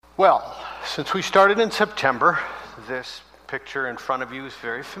Well, since we started in September, this picture in front of you is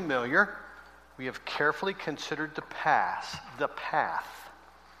very familiar. We have carefully considered the path.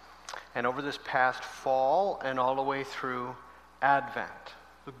 And over this past fall and all the way through Advent,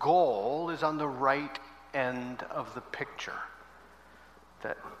 the goal is on the right end of the picture.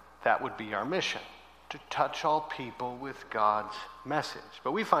 That would be our mission, to touch all people with God's message.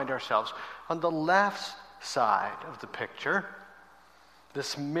 But we find ourselves on the left side of the picture,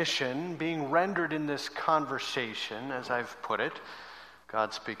 this mission being rendered in this conversation, as I've put it,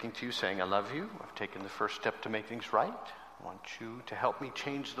 God speaking to you, saying, I love you. I've taken the first step to make things right. I want you to help me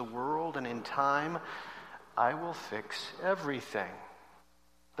change the world, and in time, I will fix everything.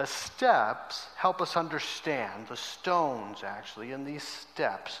 The steps help us understand, the stones actually in these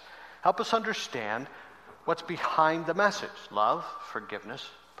steps, help us understand what's behind the message: love, forgiveness,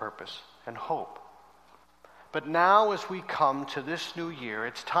 purpose, and hope. But now as we come to this new year,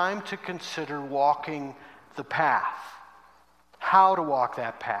 it's time to consider walking the path. How to walk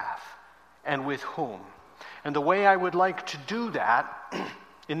that path, and with whom. And the way I would like to do that,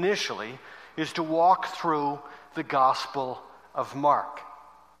 initially, is to walk through the Gospel of Mark.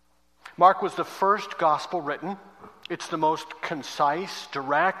 Mark was the first gospel written. It's the most concise,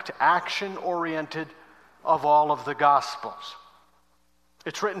 direct, action-oriented of all of the Gospels.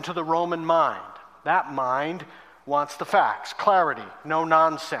 It's written to the Roman mind. That mind wants the facts, clarity, no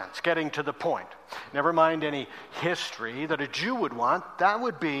nonsense, getting to the point. Never mind any history that a Jew would want. That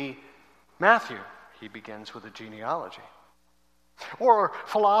would be Matthew. He begins with a genealogy. Or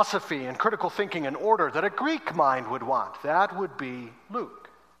philosophy and critical thinking and order that a Greek mind would want. That would be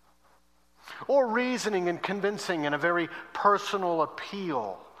Luke. Or reasoning and convincing and a very personal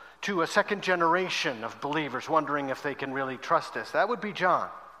appeal to a second generation of believers wondering if they can really trust this. That would be John.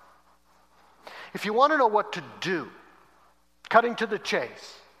 If you want to know what to do, cutting to the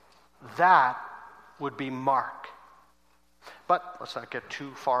chase, that would be Mark. But let's not get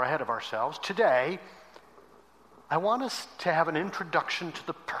too far ahead of ourselves. Today, I want us to have an introduction to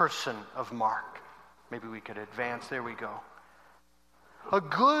the person of Mark. Maybe we could advance. There we go. A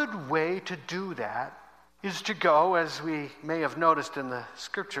good way to do that is to go, as we may have noticed in the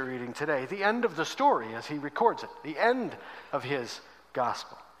scripture reading today, the end of the story as he records it, the end of his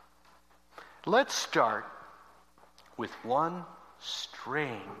gospel. Let's start with one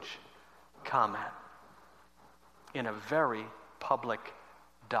strange comment in a very public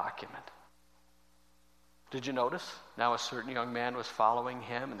document. Did you notice? Now a certain young man was following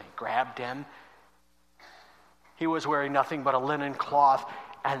him, and they grabbed him. He was wearing nothing but a linen cloth,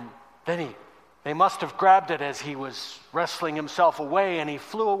 and then they must have grabbed it as he was wrestling himself away, and he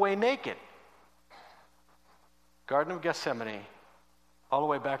flew away naked. Garden of Gethsemane, all the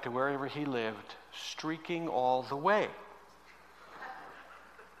way back to wherever he lived, streaking all the way.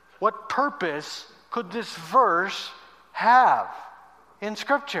 What purpose could this verse have in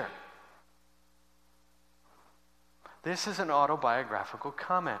Scripture? This is an autobiographical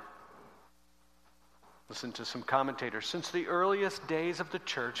comment. Listen to some commentators. Since the earliest days of the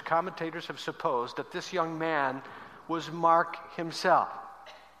church, commentators have supposed that this young man was Mark himself.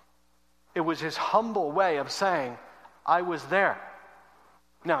 It was his humble way of saying, I was there.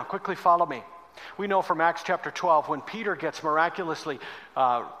 Now, quickly follow me. We know from Acts chapter 12, when Peter gets miraculously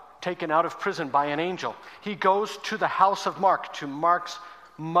taken out of prison by an angel, he goes to the house of Mark, to Mark's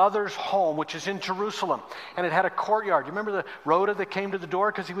mother's home, which is in Jerusalem. And it had a courtyard. You remember the Rhoda that came to the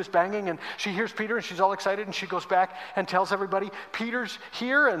door because he was banging? And she hears Peter, and she's all excited, and she goes back and tells everybody, Peter's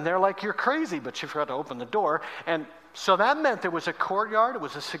here. And they're like, you're crazy. But she forgot to open the door. And so that meant there was a courtyard. It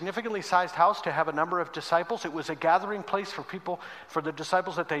was a significantly sized house to have a number of disciples. It was a gathering place for people, for the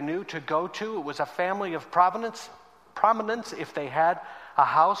disciples that they knew to go to. It was a family of prominence if they had a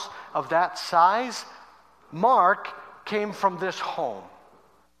house of that size. Mark came from this home.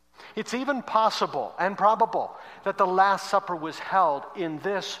 It's even possible and probable that the Last Supper was held in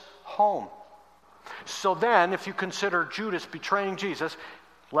this home. So then, if you consider Judas betraying Jesus,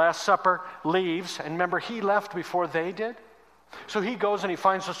 Last Supper, leaves, and remember, he left before they did. So he goes and he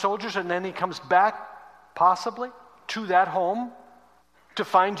finds the soldiers, and then he comes back, possibly, to that home to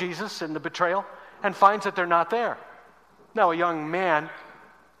find Jesus in the betrayal, and finds that they're not there. Now, a young man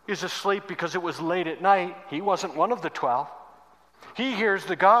is asleep because it was late at night. He wasn't one of the 12. He hears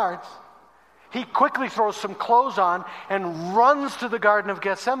the guards. He quickly throws some clothes on and runs to the Garden of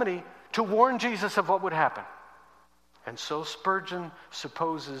Gethsemane to warn Jesus of what would happen. And so Spurgeon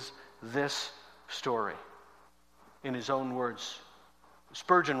supposes this story in his own words.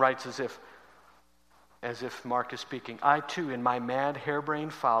 Spurgeon writes as if Mark is speaking, I too, in my mad,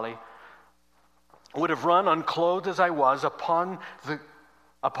 harebrained folly, would have run unclothed as I was upon the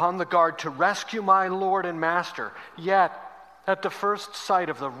upon the guard to rescue my Lord and Master. Yet, at the first sight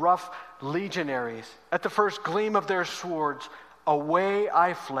of the rough legionaries, at the first gleam of their swords, away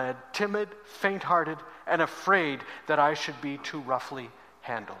I fled, timid, faint-hearted, and afraid that I should be too roughly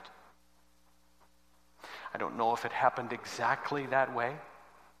handled. I don't know if it happened exactly that way,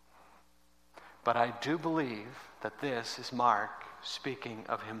 but I do believe that this is Mark speaking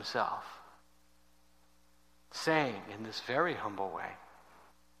of himself, saying in this very humble way,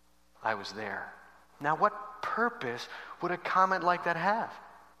 I was there. Now, what purpose would a comment like that have?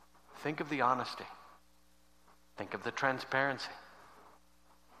 Think of the honesty. Think of the transparency.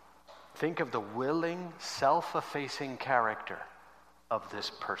 Think of the willing, self-effacing character of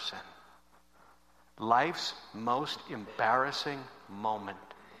this person. Life's most embarrassing moment,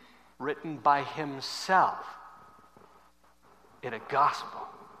 written by himself in a gospel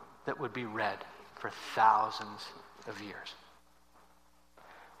that would be read for thousands of years.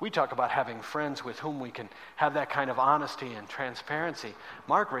 We talk about having friends with whom we can have that kind of honesty and transparency.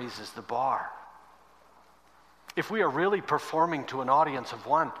 Mark raises the bar. If we are really performing to an audience of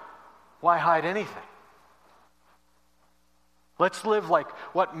one, why hide anything? Let's live like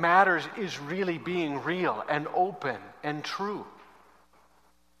what matters is really being real and open and true.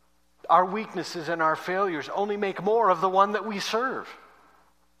 Our weaknesses and our failures only make more of the one that we serve.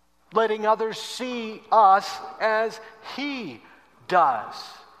 Letting others see us as he does,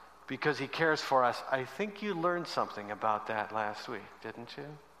 because he cares for us. I think you learned something about that last week, didn't you?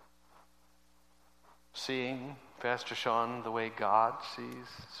 Seeing Pastor Sean the way God sees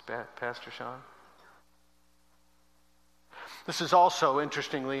Pastor Sean. This is also,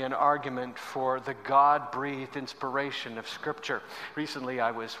 interestingly, an argument for the God-breathed inspiration of Scripture. Recently,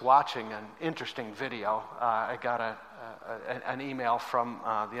 I was watching an interesting video. I got an email from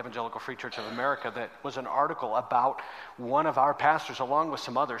the Evangelical Free Church of America that was an article about one of our pastors, along with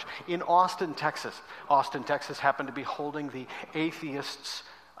some others, in Austin, Texas. Austin, Texas happened to be holding the Atheists'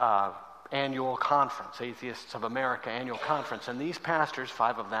 annual conference, Atheists of America annual conference. And these pastors, 4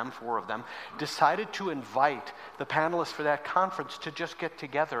 of them, decided to invite the panelists for that conference to just get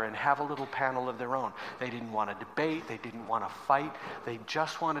together and have a little panel of their own. They didn't want to debate. They didn't want to fight. They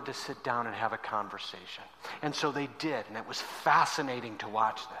just wanted to sit down and have a conversation. And so they did, and it was fascinating to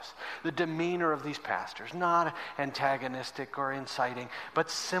watch this. The demeanor of these pastors, not antagonistic or inciting, but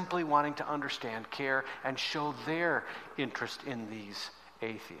simply wanting to understand, care, and show their interest in these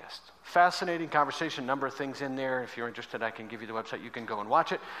atheists. Fascinating conversation, number of things in there. If you're interested, I can give you the website. You can go and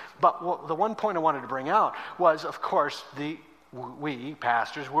watch it. But the one point I wanted to bring out was, of course, we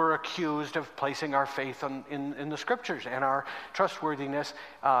pastors were accused of placing our faith in the Scriptures and our trustworthiness,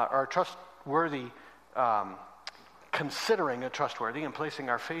 considering it trustworthy and placing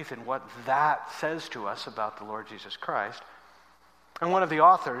our faith in what that says to us about the Lord Jesus Christ. And one of the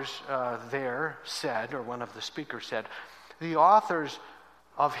authors there said, or one of the speakers said, the authors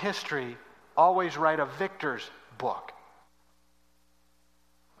of history always write a victor's book,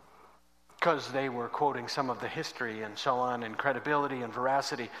 because they were quoting some of the history and so on, and credibility and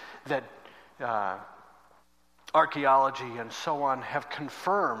veracity that archaeology and so on have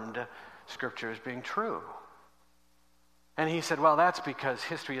confirmed Scripture as being true. And he said, well, that's because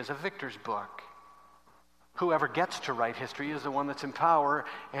history is a victor's book. Whoever gets to write history is the one that's in power,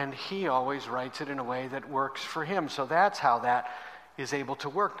 and he always writes it in a way that works for him. So that's how that is able to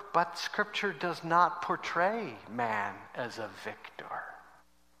work. But Scripture does not portray man as a victor.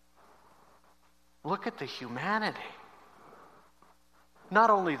 Look at the humanity. Not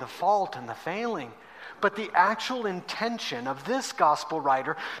only the fault and the failing, but the actual intention of this gospel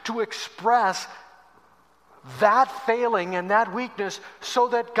writer to express that failing and that weakness so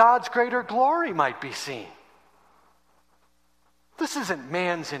that God's greater glory might be seen. This isn't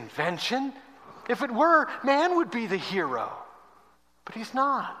man's invention. If it were, man would be the hero. But he's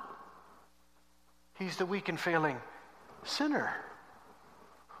not. He's the weak and failing sinner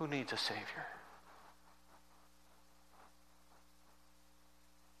who needs a Savior.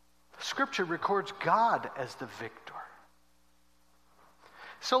 Scripture records God as the victor.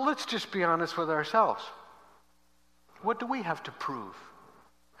 So let's just be honest with ourselves. What do we have to prove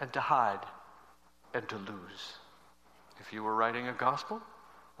and to hide and to lose? If you were writing a gospel,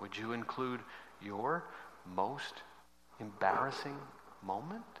 would you include your most embarrassing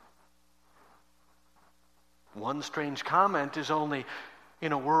moment? One strange comment is only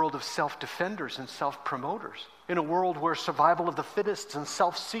in a world of self-defenders and self-promoters, in a world where survival of the fittest and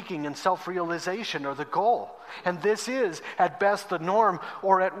self-seeking and self-realization are the goal. And this is, at best, the norm,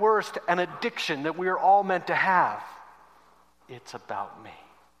 or at worst, an addiction that we are all meant to have. It's about me.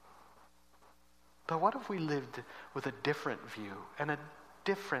 But what if we lived with a different view and a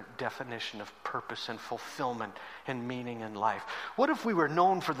different definition of purpose and fulfillment and meaning in life? What if we were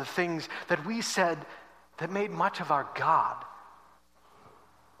known for the things that we said that made much of our God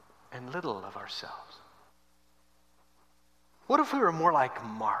and little of ourselves? What if we were more like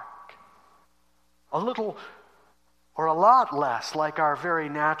Mark? A little or a lot less like our very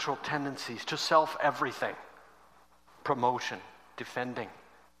natural tendencies to self-everything, promotion, defending,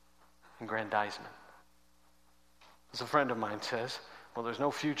 aggrandizement. As a friend of mine says, well, there's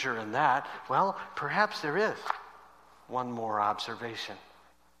no future in that. Well, perhaps there is. One more observation.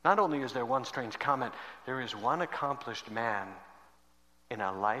 Not only is there one strange comment, there is one accomplished man in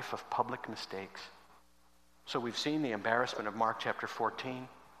a life of public mistakes. So we've seen the embarrassment of Mark chapter 14.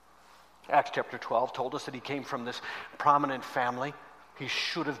 Acts chapter 12 told us that he came from this prominent family. He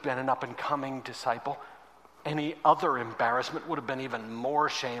should have been an up-and-coming disciple. Any other embarrassment would have been even more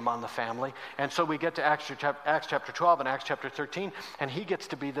shame on the family. And so we get to Acts chapter 12 and Acts chapter 13, and he gets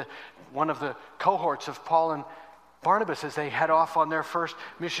to be one of the cohorts of Paul and Barnabas as they head off on their first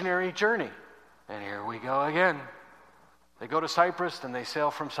missionary journey. And here we go again. They go to Cyprus, then they sail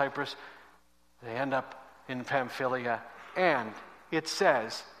from Cyprus. They end up in Pamphylia, and it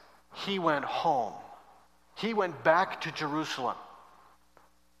says he went home. He went back to Jerusalem.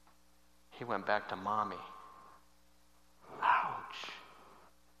 He went back to mommy. Ouch.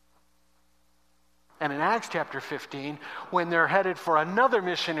 And in Acts chapter 15, when they're headed for another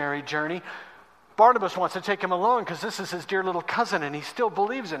missionary journey, Barnabas wants to take him along because this is his dear little cousin and he still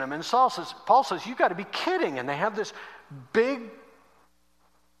believes in him. And Paul says, you got to be kidding. And they have this big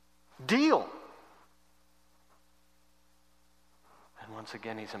deal. And once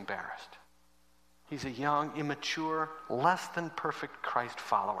again, he's embarrassed. He's a young, immature, less than perfect Christ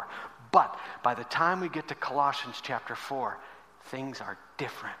follower. But by the time we get to Colossians chapter 4, things are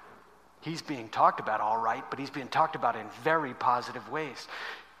different. He's being talked about all right, but he's being talked about in very positive ways.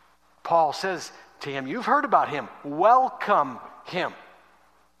 Paul says to him, you've heard about him. Welcome him.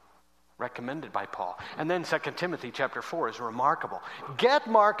 Recommended by Paul. And then 2 Timothy chapter 4 is remarkable. Get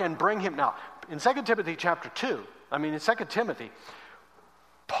Mark and bring him. Now, in 2 Timothy chapter 2, in 2 Timothy,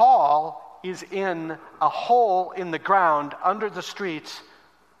 Paul is in a hole in the ground under the streets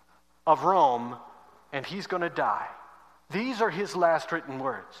of Rome, and he's going to die. These are his last written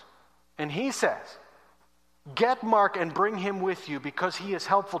words. And he says, get Mark and bring him with you because he is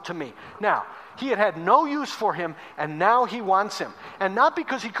helpful to me. Now, he had no use for him, and now he wants him. And not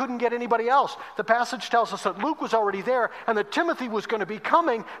because he couldn't get anybody else. The passage tells us that Luke was already there, and that Timothy was going to be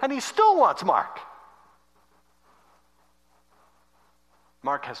coming, and he still wants Mark.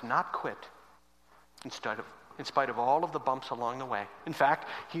 Mark has not quit in spite of all of the bumps along the way. In fact,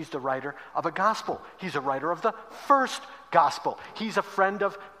 he's the writer of a gospel. He's a writer of the first gospel. He's a friend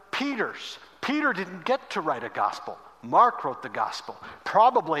of Peter's. Peter didn't get to write a gospel. Mark wrote the gospel,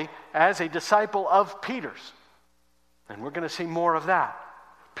 probably as a disciple of Peter's. And we're going to see more of that.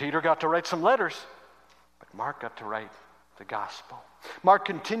 Peter got to write some letters, but Mark got to write the gospel. Mark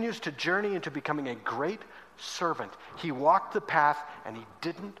continues to journey into becoming a great servant. He walked the path and he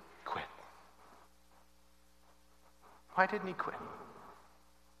didn't quit. Why didn't he quit?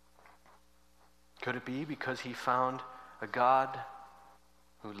 Could it be because he found a God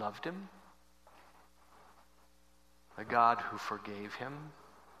who loved him? A God who forgave him?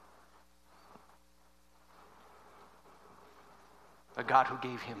 A God who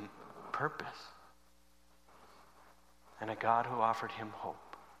gave him purpose? And a God who offered him hope?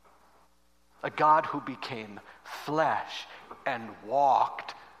 A God who became flesh and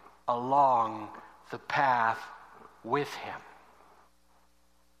walked along the path with him.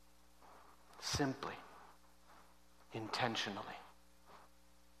 Simply, intentionally,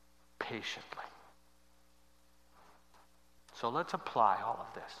 patiently. So let's apply all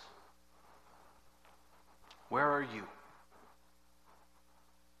of this. Where are you?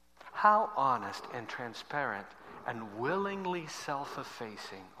 How honest and transparent and willingly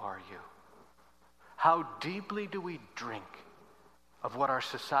self-effacing are you? How deeply do we drink of what our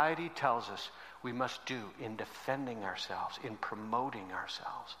society tells us we must do in defending ourselves, in promoting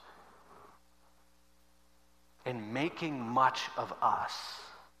ourselves, in making much of us?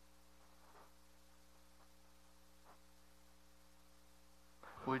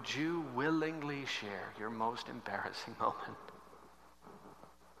 Would you willingly share your most embarrassing moment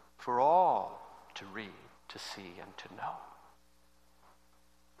for all to read, to see, and to know?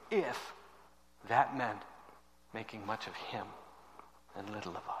 If that meant making much of him and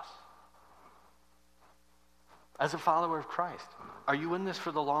little of us. As a follower of Christ, are you in this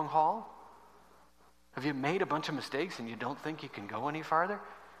for the long haul? Have you made a bunch of mistakes and you don't think you can go any farther?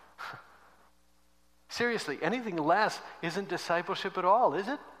 Seriously, anything less isn't discipleship at all, is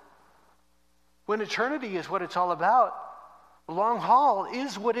it? When eternity is what it's all about, long haul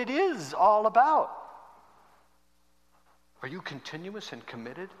is what it is all about. Are you continuous and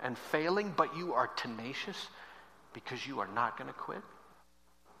committed and failing, but you are tenacious because you are not going to quit?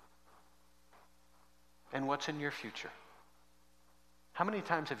 And what's in your future? How many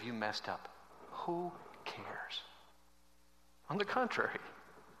times have you messed up? Who cares? On the contrary,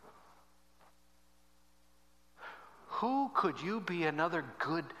 who could you be another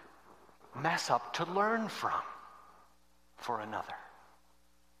good mess up to learn from for another?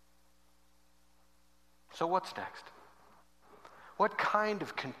 So what's next? What kind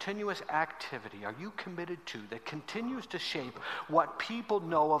of continuous activity are you committed to that continues to shape what people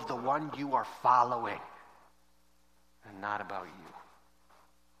know of the one you are following and not about you?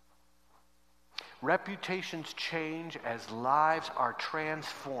 Reputations change as lives are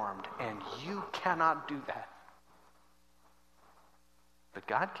transformed, and you cannot do that. But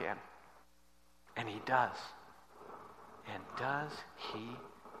God can, and He does. And does He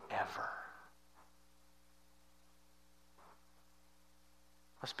ever?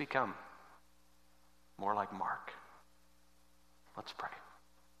 Let's become more like Mark. Let's pray.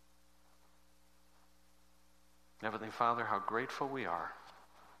 Heavenly Father, how grateful we are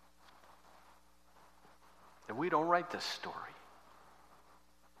that we don't write this story.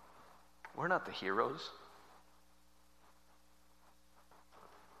 We're not the heroes.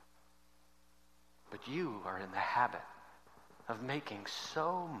 But you are in the habit of making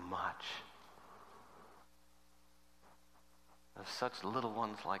so much of such little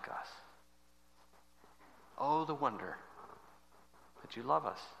ones like us. Oh, the wonder that you love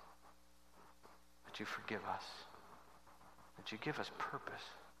us, that you forgive us, that you give us purpose,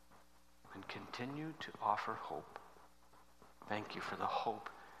 and continue to offer hope. Thank you for the hope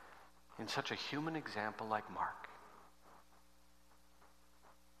in such a human example like Mark,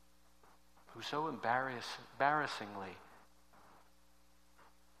 who so embarrassingly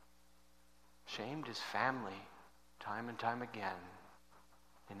shamed his family time and time again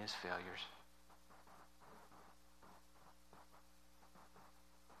in his failures,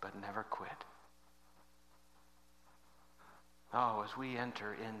 but never quit. Oh, as we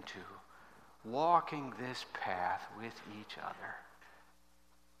enter into walking this path with each other,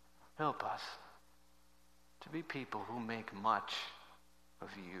 help us to be people who make much of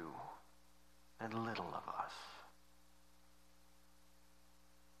you and little of us,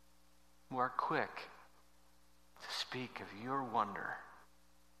 who are quick to speak of your wonder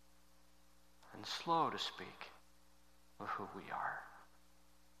and slow to speak of who we are.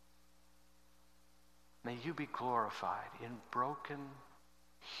 May you be glorified in broken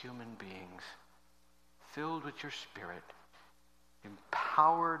human beings, filled with your Spirit,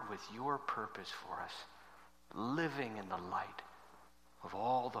 empowered with your purpose for us, living in the light of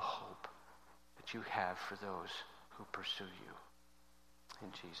all the hope that you have for those who pursue you.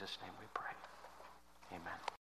 In Jesus' name we pray. Amen.